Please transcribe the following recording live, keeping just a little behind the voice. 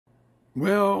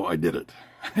Well, I did it.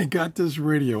 I got this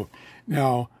radio.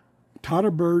 Now,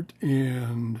 Todderbert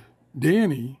and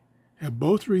Danny have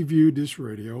both reviewed this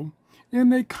radio,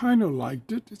 and they kind of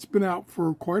liked it. It's been out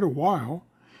for quite a while,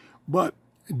 but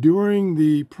during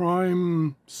the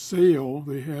Prime sale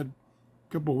they had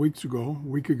a couple of weeks ago, a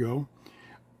week ago,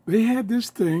 they had this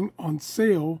thing on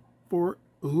sale for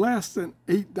less than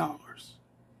 $8.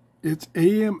 It's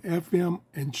AM, FM,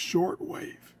 and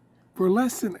shortwave for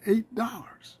less than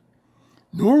 $8.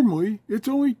 Normally, it's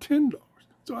only $10.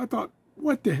 So I thought,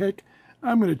 what the heck?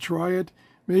 I'm going to try it.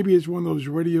 Maybe it's one of those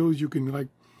radios you can like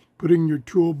put in your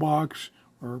toolbox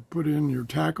or put in your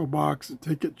tackle box and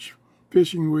take it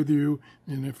fishing with you.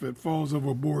 And if it falls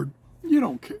overboard, you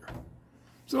don't care.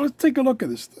 So let's take a look at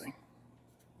this thing.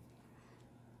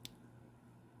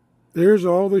 There's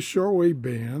all the shortwave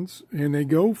bands, and they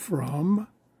go from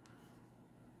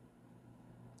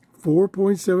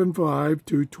 4.75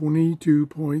 to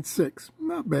 22.6.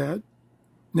 Not bad.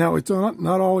 Now, it's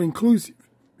not all inclusive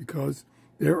because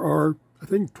there are, I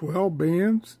think, 12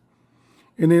 bands.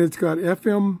 And then it's got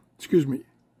FM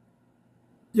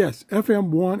 1,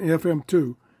 FM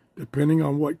 2, depending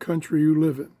on what country you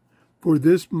live in. For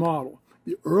this model,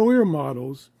 the earlier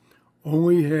models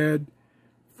only had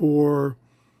for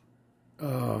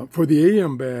the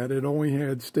AM band, it only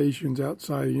had stations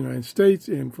outside the United States,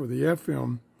 and for the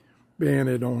FM band,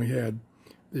 it only had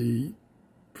the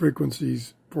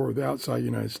frequencies for the outside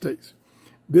United States.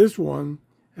 This one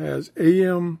has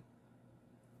AM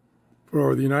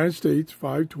for the United States,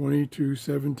 520 to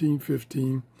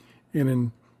 1715, and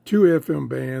in 2 FM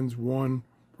bands, one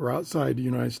for outside the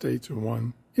United States and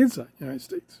one inside the United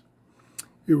States.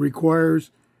 It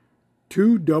requires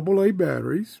 2 AA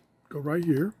batteries, go right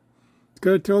here. It's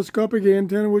got a telescopic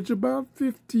antenna, which is about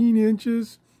 15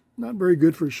 inches, not very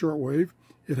good for shortwave.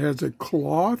 It has a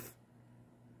cloth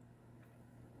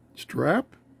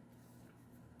strap.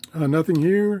 Nothing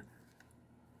here.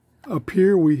 Up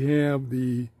here we have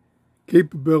the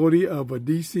capability of a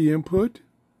DC input,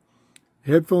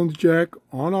 headphones jack,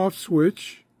 on-off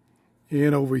switch,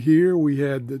 and over here we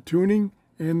had the tuning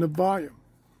and the volume.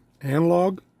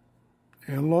 Analog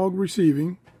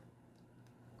receiving,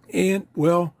 and,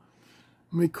 well,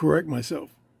 let me correct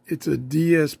myself. It's a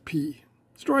DSP.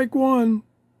 Strike one.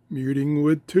 Muting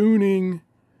with tuning.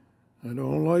 I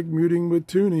don't like muting with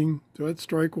tuning, so that's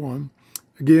strike one.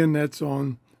 Again, that's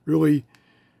on, really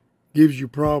gives you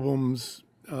problems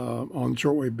on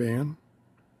shortwave band.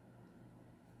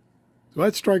 So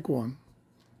that's strike one.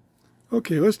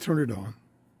 Okay, let's turn it on.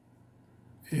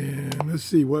 And let's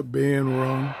see what band we're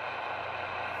on.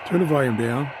 Turn the volume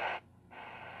down.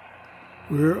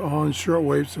 We're on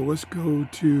shortwave, so let's go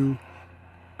to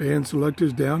band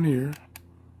selectors down here.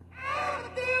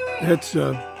 That's,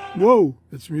 whoa,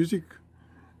 that's music.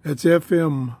 That's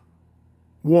FM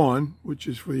 1, which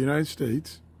is for the United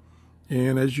States.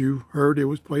 And as you heard, it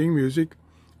was playing music.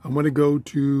 I'm going to go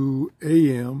to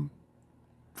AM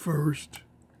first.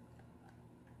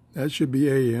 That should be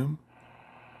AM.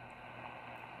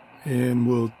 And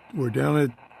we're down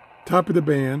at top of the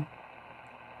band.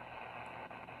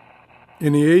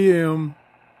 And the AM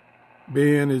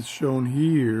band is shown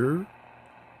here.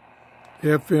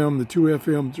 FM, the 2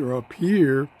 FMs are up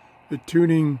here. The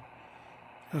tuning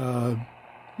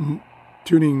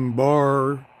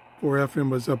bar for FM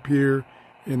was up here,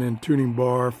 and then tuning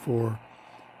bar for,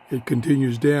 it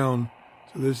continues down.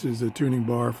 So this is the tuning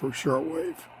bar for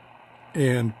shortwave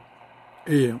and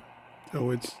AM. So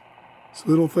it's this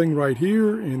little thing right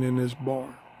here and then this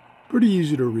bar. Pretty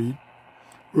easy to read.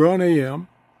 We're on AM.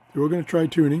 So we're going to try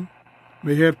tuning.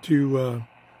 May have to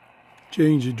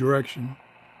change the direction.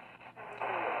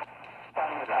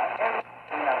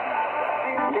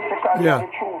 Yeah,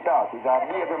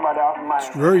 it's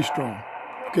very strong.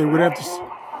 Okay, we're gonna have to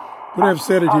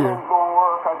set it here.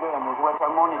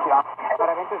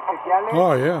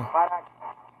 Oh yeah.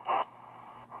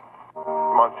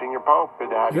 Monsignor Pope, good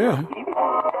to have you. Yeah.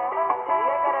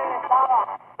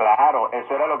 Claro,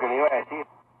 eso era lo que le iba a decir.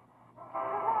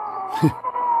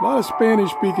 A lot of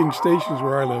Spanish-speaking stations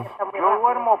where I live.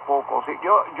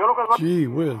 Gee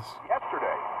whiz.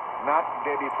 Yesterday, not the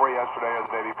day before yesterday or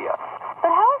the day before. But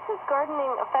how is his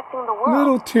gardening affecting the world?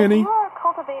 Little tinny. You are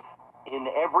cultivating In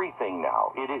everything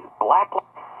now, it is black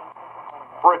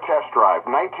for a test drive.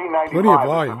 1995 Plenty of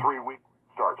volume. is a 3-week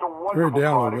start. It's a Turn it wonderful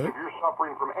down a product little if you're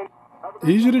suffering from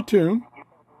any. Easy to tune.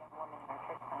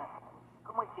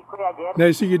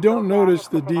 Now, see, you don't notice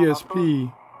the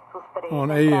DSP on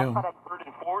AM.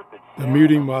 The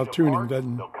muting while tuning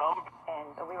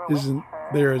isn't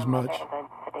there as much.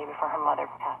 the day before her mother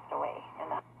passed away.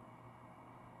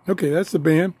 Okay, that's the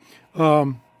band.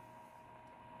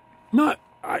 Not,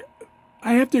 I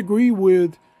have to agree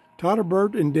with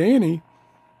Todderbert and Danny.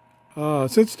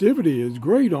 Sensitivity is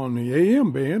great on the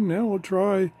AM band. Now we'll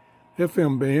try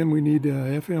FM band. We need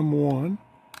FM 1.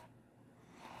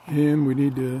 And we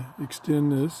need to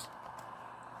extend this.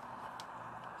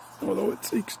 Although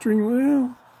it's extremely,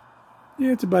 well,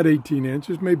 yeah, it's about 18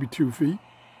 inches, maybe 2 feet.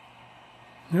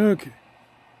 Okay.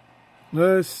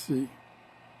 Let's see.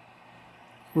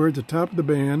 We're at the top of the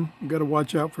band. We've got to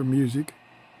watch out for music.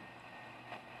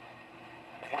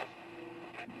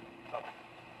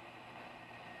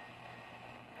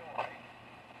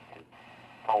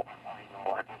 A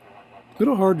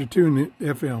little hard to tune the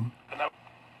FM.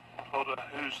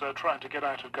 Who's trying to get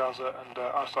out of Gaza, and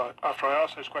after I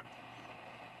asked those questions.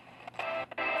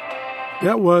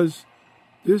 That was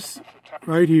this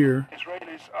right here.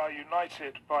 Israelis are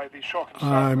united by the shock and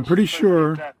I'm pretty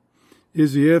sure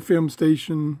is the FM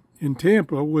station in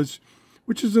Tampa, which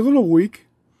is a little weak,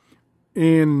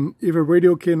 and if a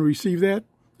radio can receive that,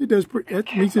 it does.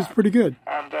 That means it's pretty good.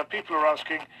 And people are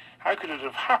asking, how could it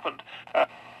have happened?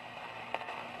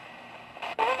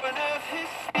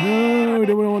 No, we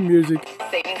don't want music.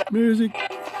 Music.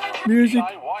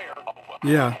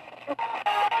 Yeah.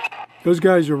 Those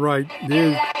guys are right.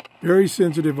 They're very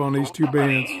sensitive on these two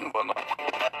bands.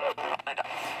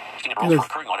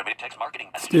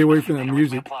 Stay away from that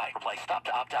music.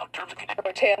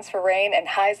 Chance for rain and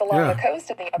highs along the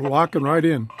coast of the upper. Locking right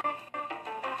in.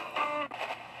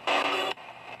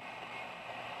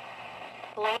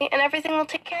 And everything will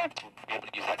take care of it.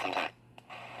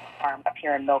 Farm up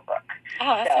here in Millbrook.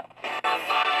 Oh, that's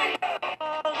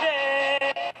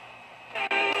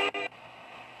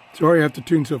Sorry I have to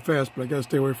tune so fast, but I got to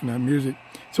stay away from that music.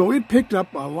 So it picked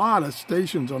up a lot of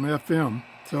stations on FM.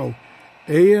 So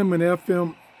AM and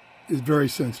FM is very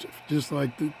sensitive, just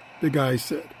like the guy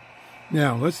said.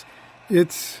 Now,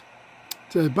 it's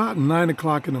about 9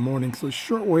 o'clock in the morning, so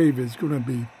shortwave is going to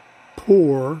be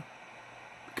poor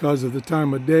because of the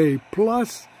time of day.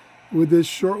 Plus, with this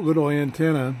short little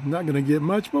antenna, I'm not going to get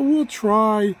much, but we'll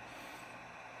try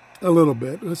a little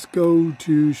bit. Let's go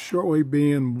to shortwave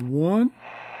band 1.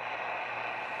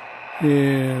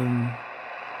 And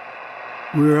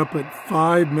we're up at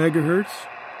 5 megahertz.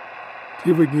 See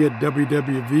if we can get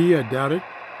WWV. I doubt it.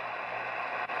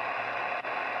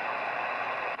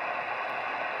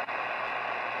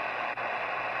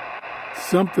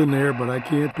 Something there, but I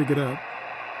can't pick it up.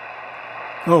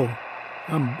 Oh,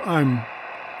 I'm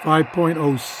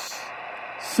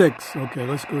 5.06. Okay,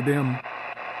 let's go down.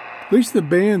 At least the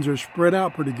bands are spread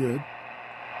out pretty good.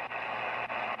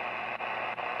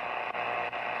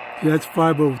 That's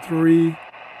 503.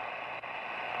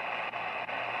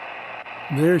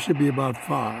 There should be about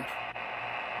 5.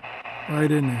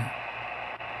 Right in there.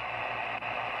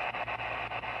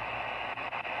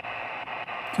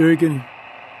 So you can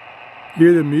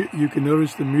hear you can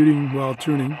notice the muting while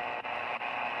tuning.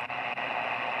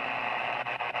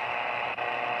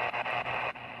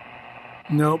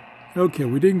 Nope. Okay,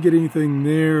 we didn't get anything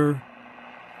there.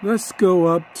 Let's go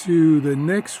up to the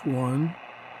next one,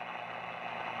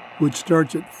 which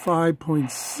starts at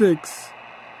 5.6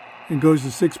 and goes to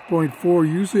 6.4.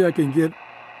 Usually I can get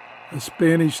a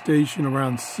Spanish station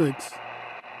around 6.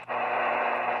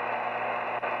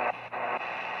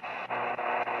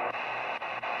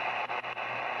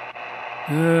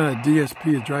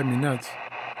 DSP is driving me nuts.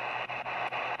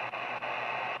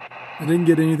 I didn't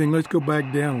get anything. Let's go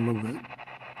back down a little bit.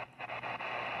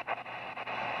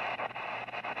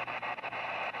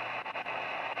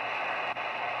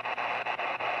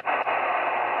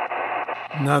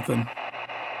 Nothing.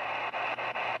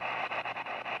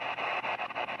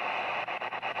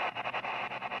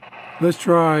 Let's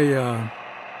try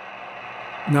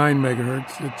 9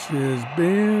 megahertz, which is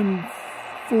band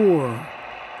 4.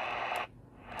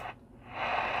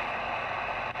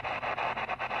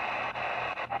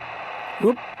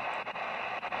 Whoop.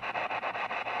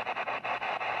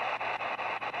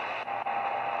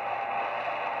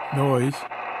 Noise.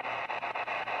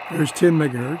 There's 10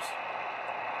 megahertz.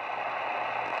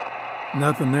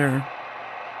 Nothing there.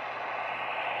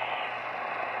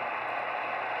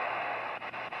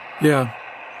 Yeah.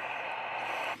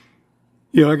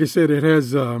 Yeah, like I said, it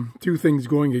has two things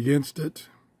going against it.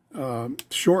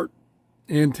 Short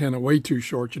antenna, way too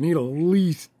short. You need at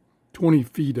least 20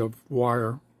 feet of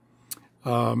wire.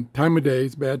 Time of day,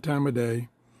 it's bad time of day.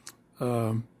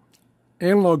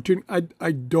 Analog tuning,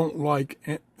 I don't like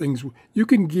things. You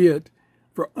can get,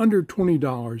 for under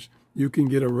 $20, you can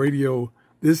get a radio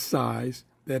this size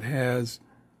that has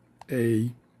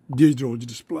a digital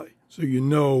display. So you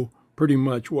know pretty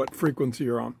much what frequency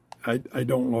you're on. I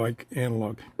don't like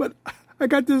analog. But I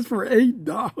got this for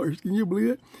 $8. Can you believe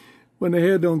it? When they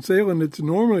had it on sale, and it's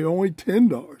normally only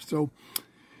 $10. So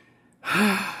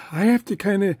I have to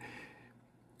kind of,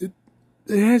 it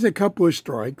has a couple of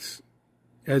strikes,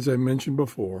 as I mentioned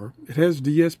before. It has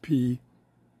DSP.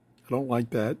 I don't like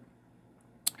that.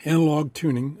 Analog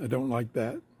tuning. I don't like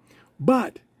that.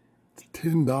 But it's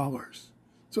 $10.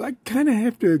 So I kind of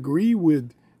have to agree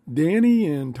with Danny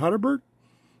and Todderbert.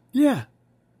 Yeah,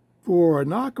 for a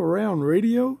knock-around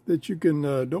radio that you can,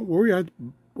 don't worry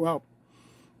about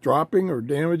dropping or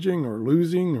damaging or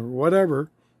losing or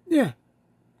whatever. Yeah,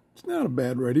 it's not a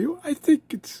bad radio. I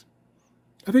think it's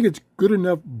good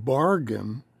enough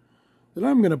bargain that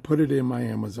I'm going to put it in my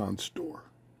Amazon store.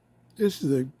 This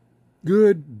is a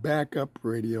good backup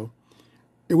radio.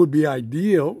 It would be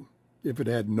ideal if it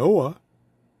had NOAA.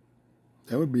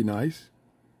 That would be nice.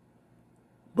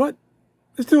 But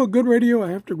it's still a good radio. I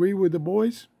have to agree with the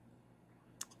boys.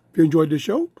 If you enjoyed this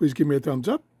show, please give me a thumbs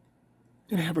up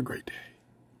and have a great day.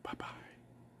 Bye-bye.